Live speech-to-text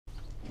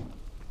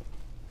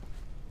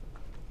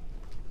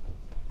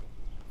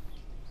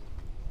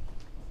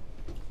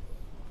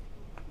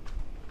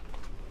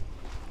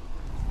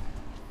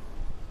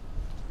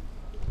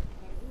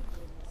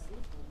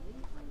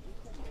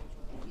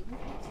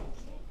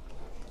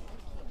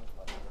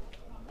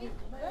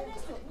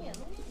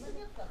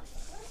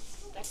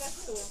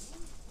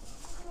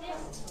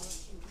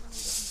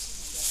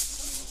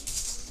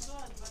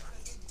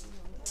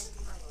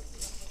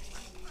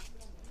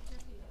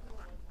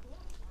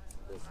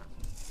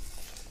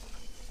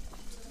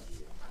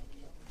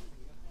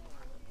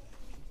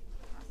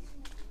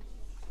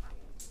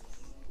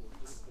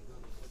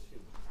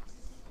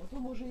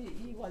може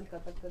і Валька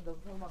так казав,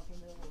 громаку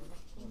не було.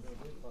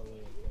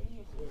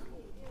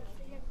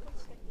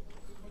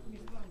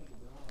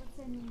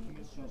 Оце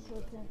мені, що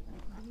це?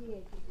 Дві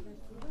які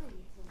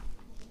красиваються.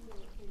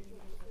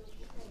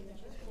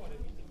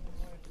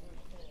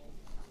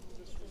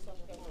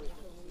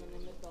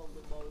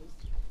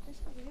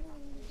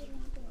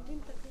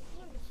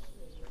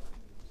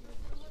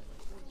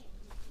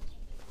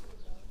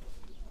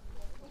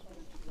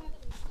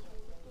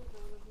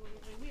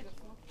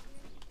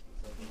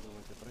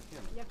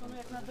 Як воно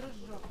як на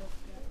дрожжах.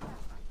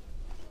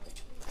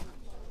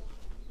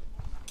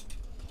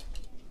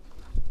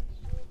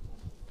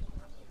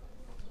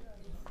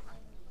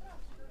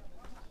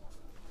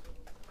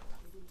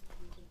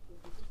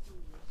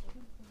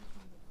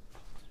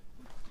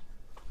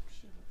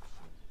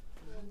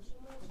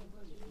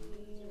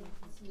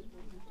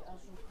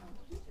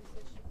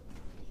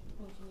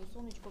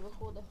 Сонечко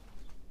виходить.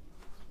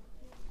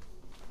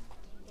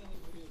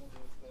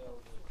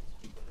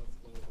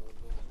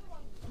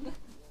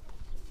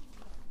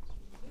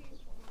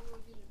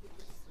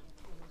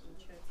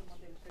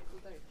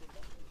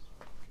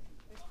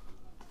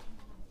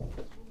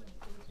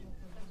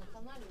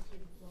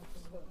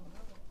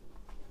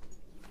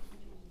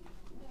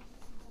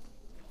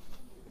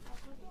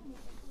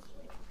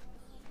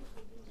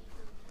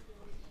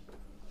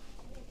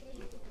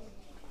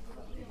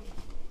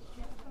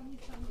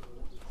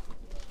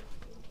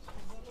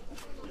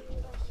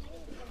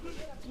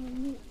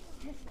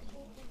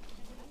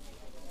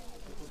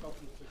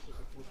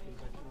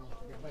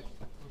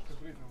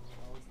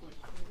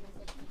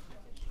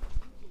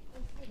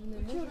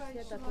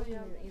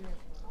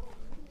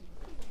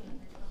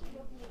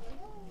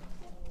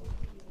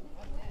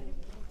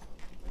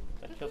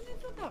 Ти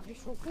туди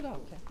пішов, куди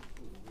ти?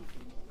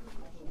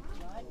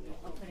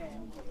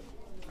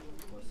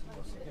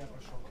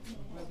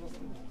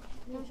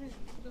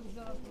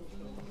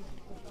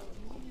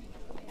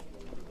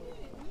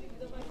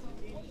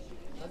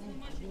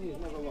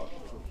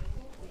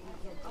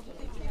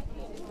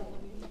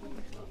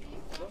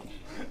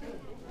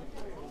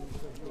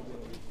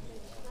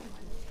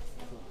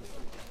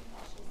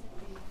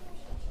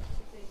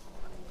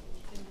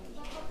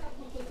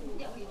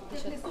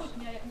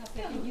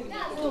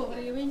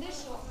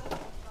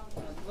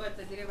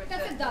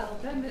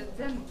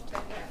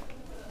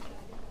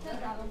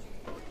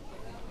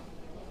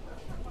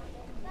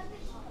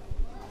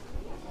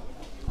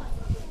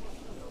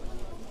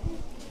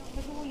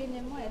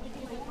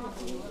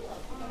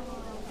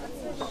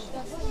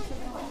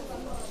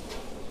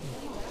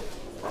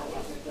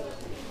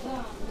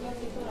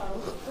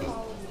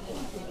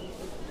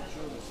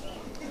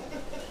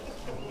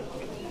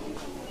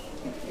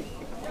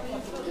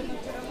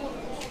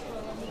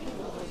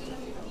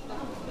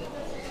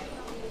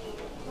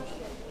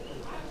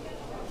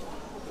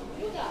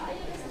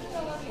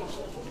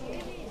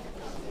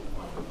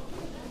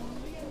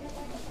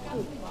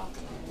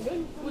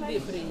 Куди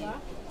приїхав?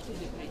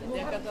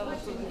 Я казала,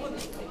 що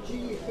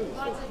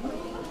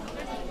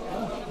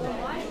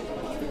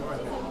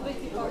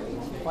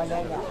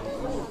Поляля.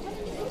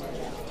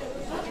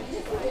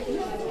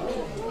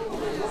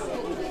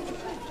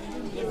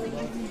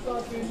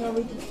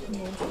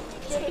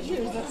 вчора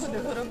чуєш,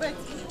 заходив горобець,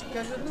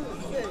 каже, ну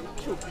це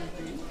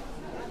чокнутий.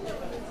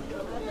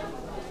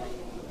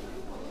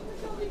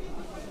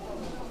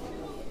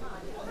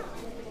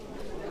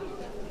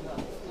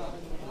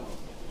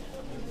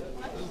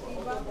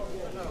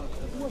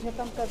 Може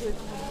там кажуть.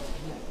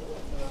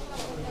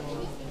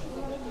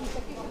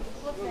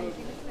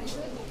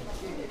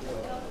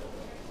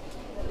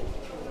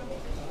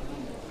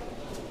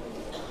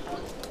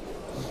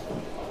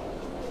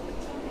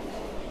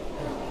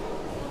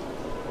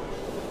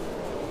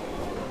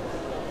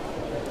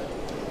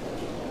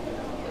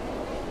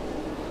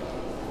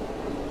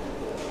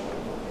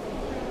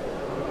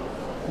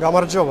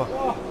 Гамарджоба.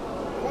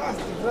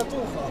 Васті,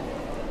 братуха,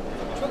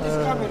 що ти з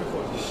камери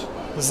ходиш?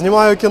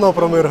 Знімаю кіно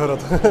про Миргород.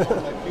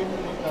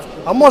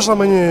 А можна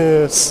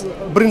мені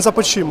бринза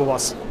по чим у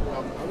вас?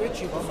 А ви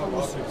чи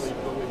соуси?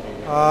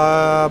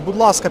 Будь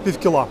ласка,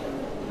 півкіла.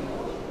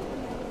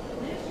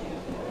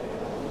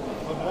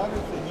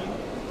 Понравиться,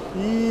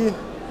 ні?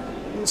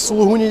 І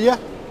сулугуні є?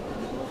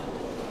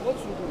 От сюди.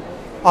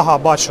 Ага,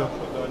 бачу.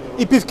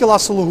 І півкіла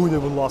сулугуні,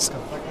 будь ласка.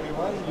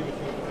 Закривай і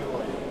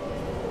відкривай.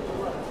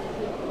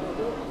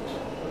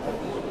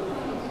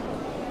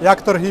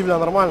 Як торгівля,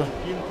 нормально?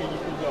 Кінки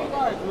нікуди.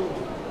 Давай, друг.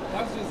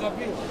 Так же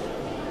забив.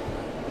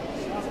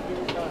 Зараз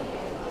привикай.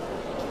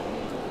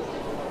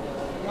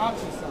 Як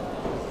же сам?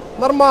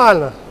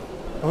 Нормально.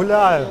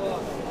 Гуляю.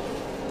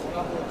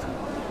 Работа.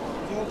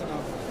 Идет работа.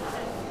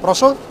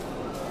 Прошу?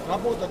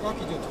 Работа как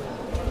идет?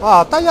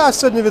 А, та я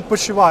сьогодні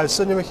відпочиваю,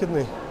 сьогодні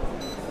вихідний.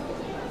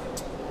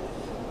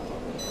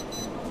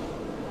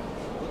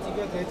 У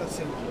тебя за это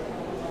цена.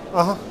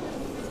 Ага.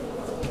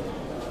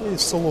 І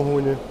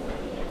сулугуні.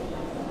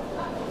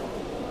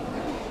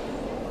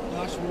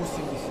 Наш 80.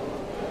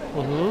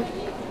 Угу.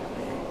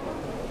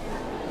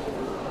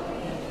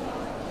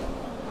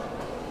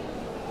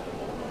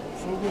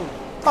 Шугун.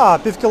 А,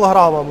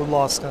 півкілограма, будь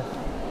ласка.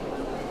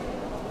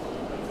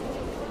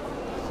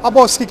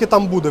 Або скільки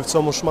там буде в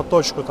цьому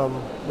шматочку, там,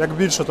 як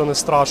більше, то не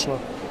страшно.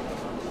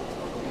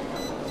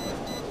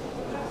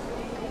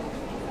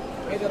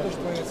 Это тоже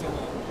твоя цена.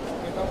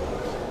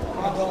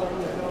 Это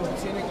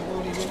цены,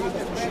 которые вели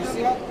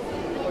 160.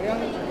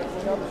 Порядок.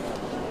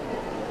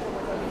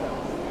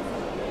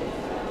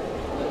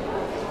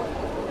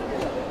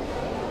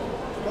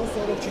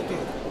 144.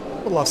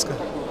 Будь ласка.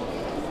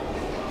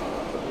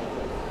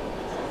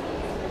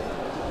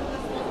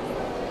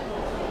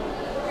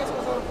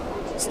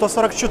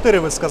 $144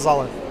 ви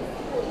сказали.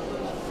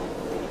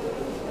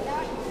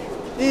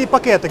 І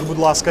пакетик, будь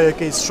ласка,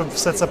 якийсь, щоб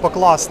все це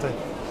покласти.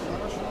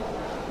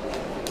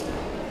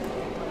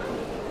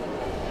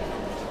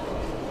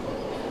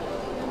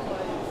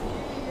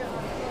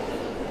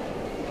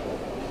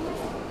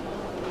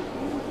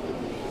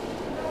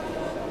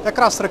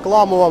 Якраз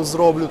рекламу вам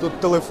зроблю, тут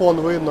телефон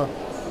видно.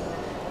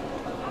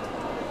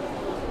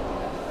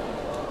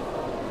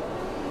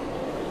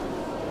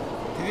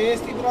 $200,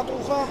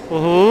 братуха.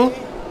 Угу.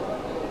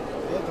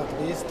 Это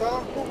 300.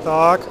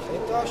 Так.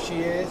 Это 6.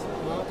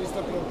 На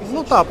 350.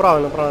 Ну так,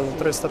 правильно,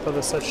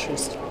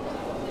 356.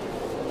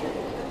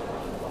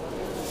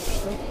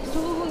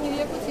 Сулугуни,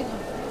 яку ціну?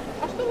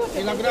 А що вот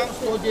это? Килограмм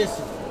 110.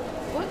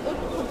 Вот.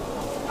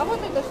 А вот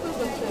это что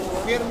за целое?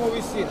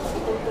 Фермовый сыр.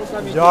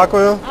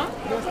 Дякую.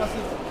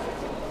 Спасибо.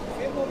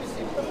 Фермовый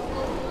сыр.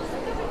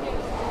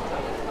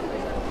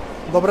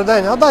 Добрий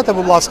день. А дайте,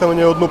 будь ласка,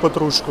 мені одну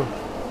петрушку.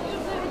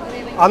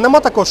 А нема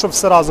такого, щоб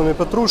все разом і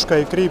петрушка,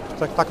 і кріп?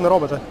 Так не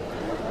робите?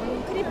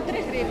 Кріп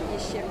 3 гривні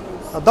ще.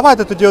 А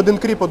давайте тоді один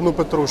кріп, одну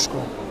петрушку.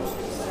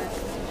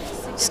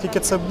 Скільки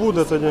це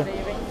буде тоді?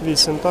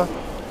 8, так?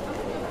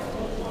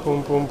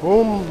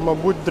 Пум-пум-пум.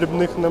 Мабуть,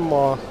 дрібних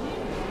нема.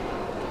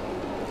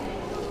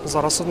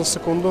 Зараз, одну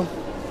секунду.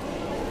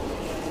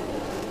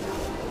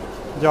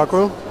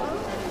 Дякую.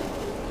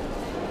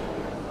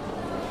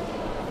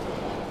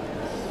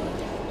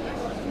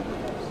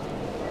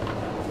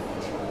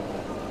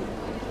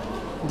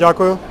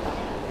 Дякую.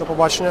 До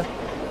побачення.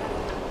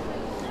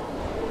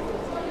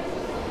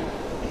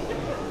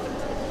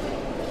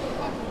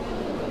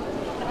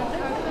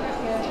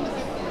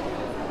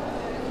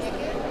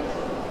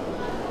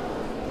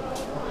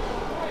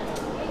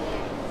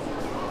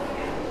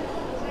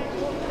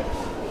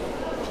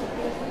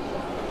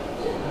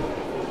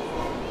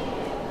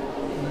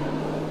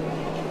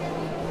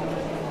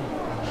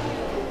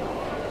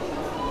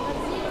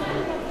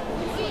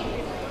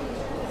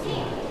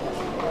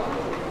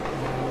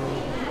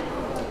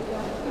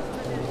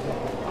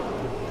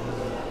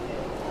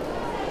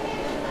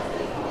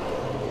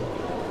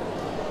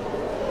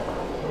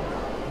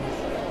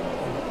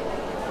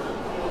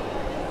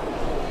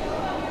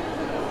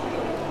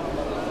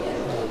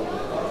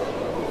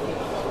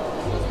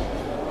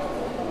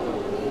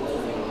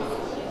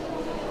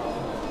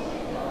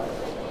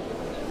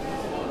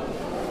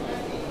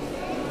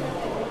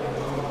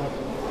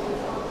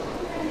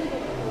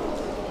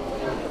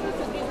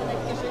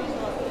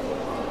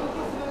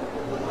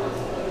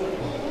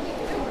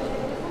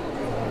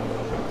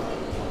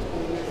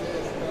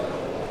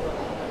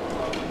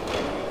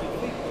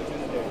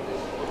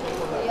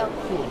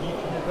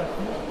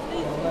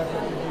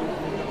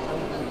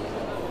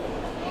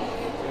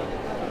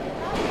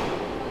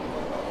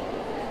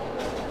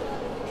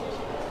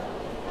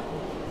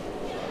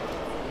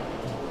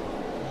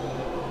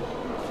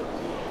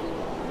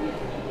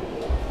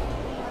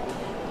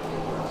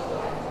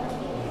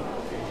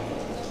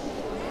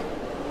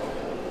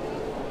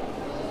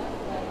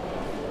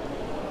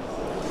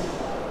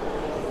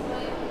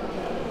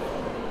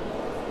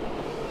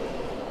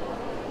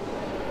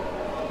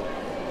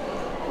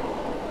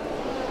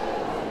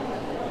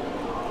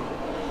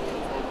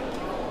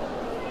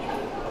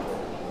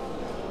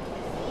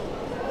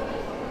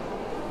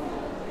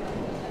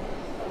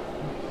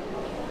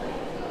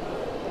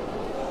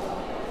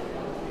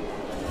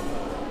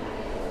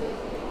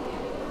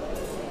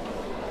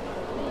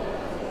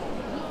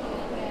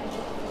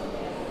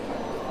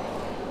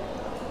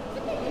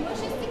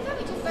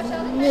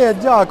 Ні,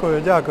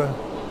 дякую, дякую.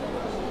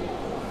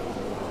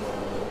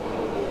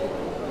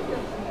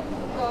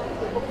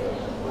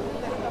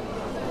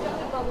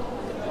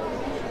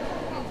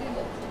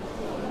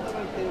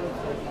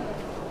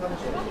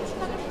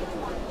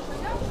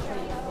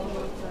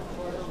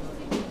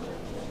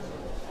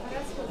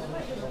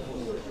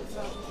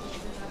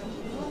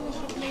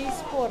 Щоб не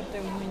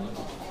іспортив мені.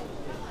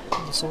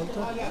 Дозвольте.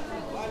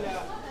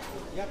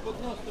 Як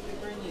одно тобі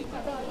приніс.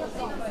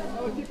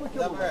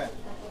 Добре.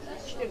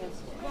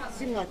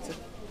 17.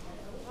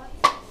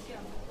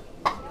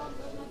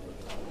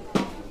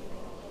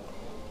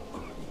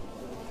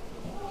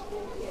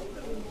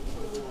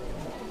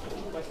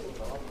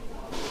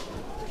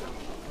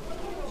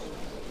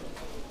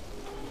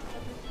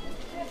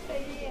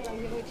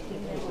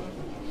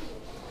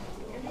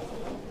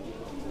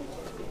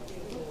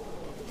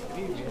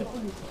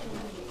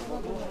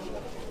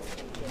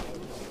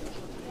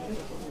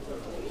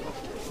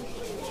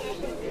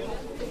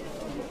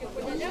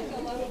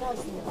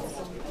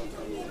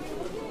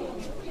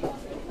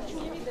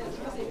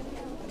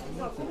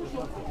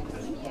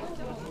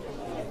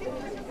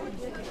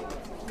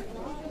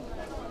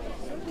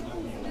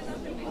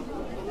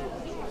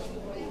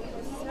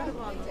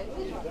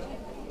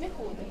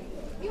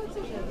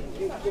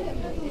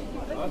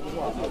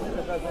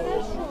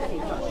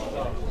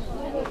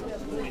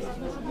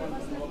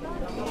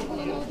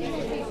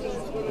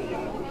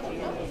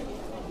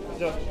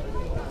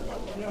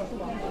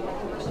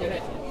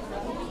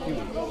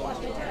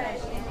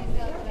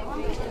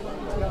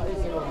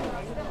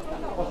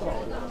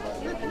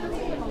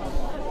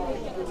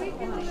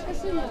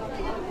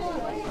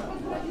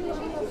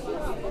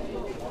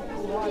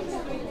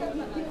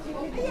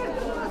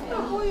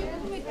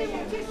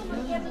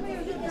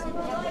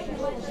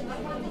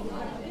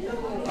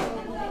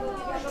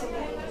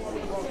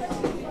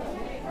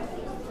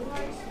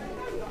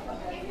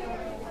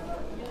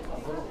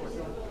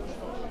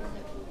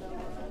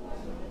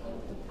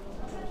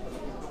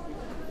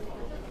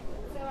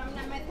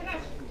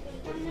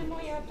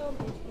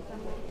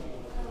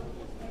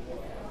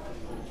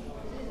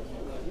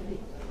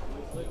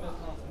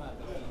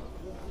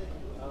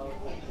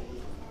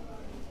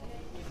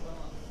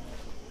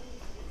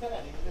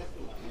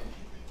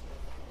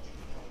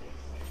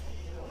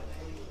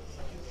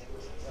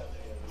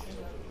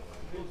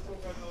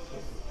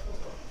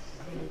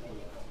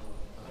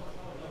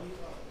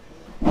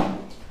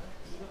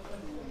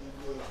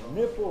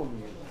 Не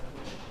помню.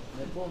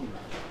 Не помню.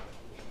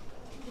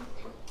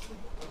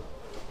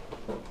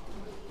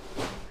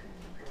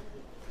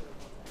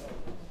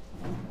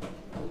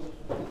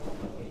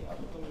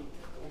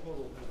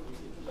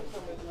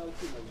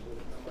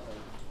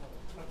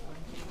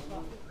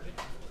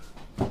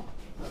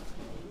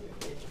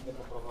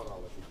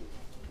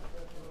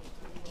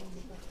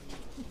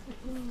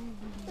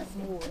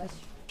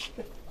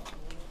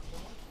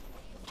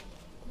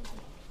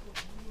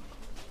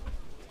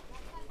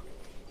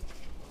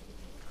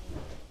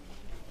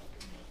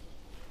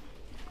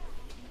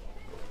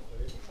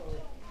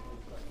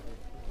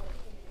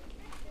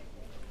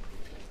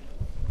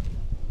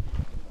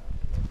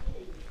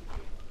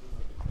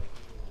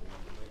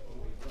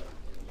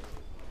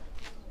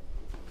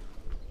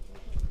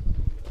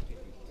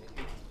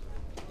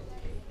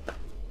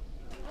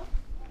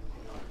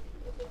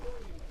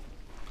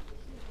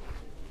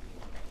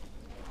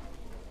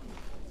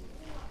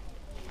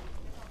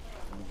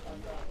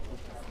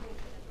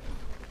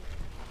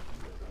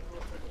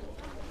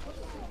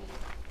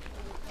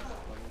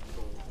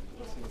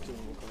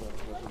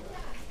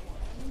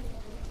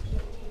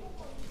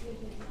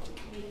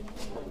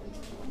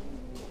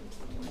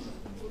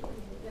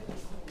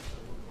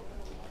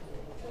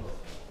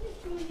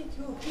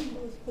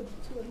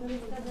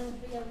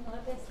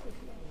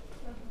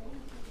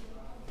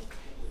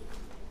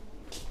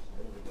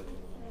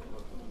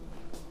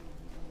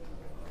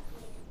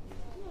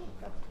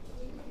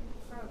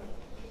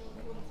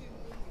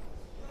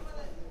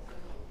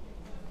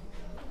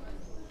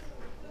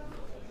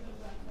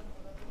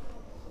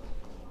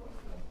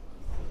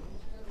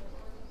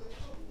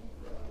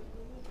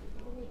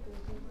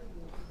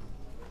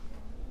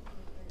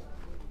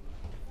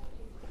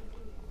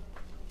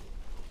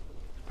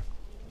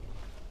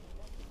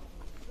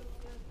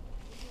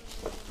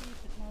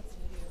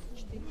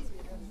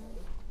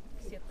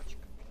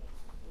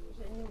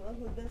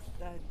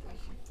 Достать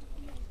даже.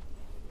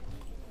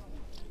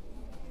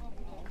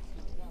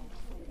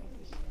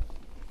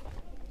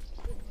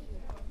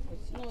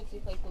 Ну,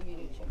 оці хай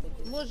поміряють, що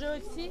хотять. Може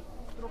оці?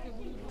 Трохи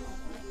будуть.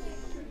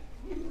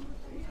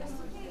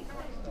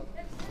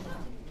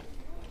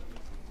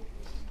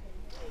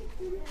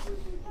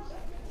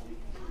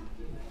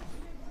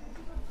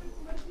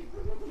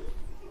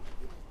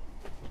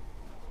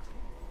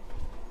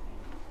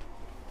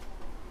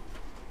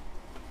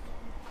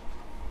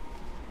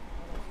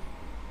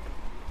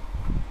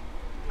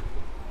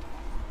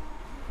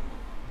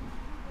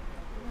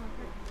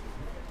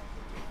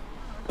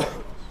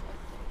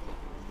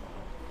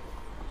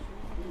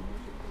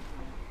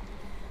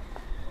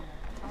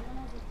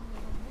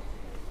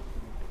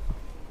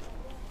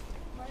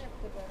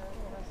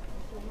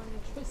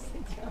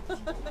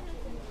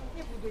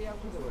 Не буду, я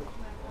буду.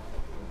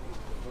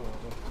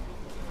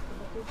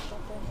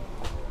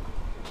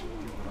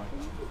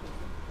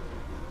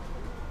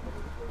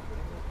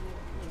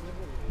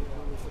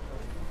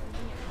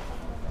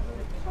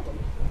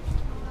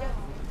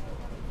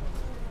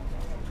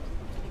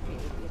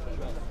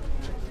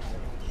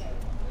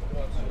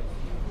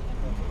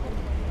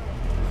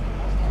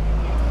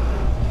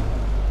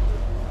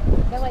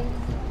 Давай.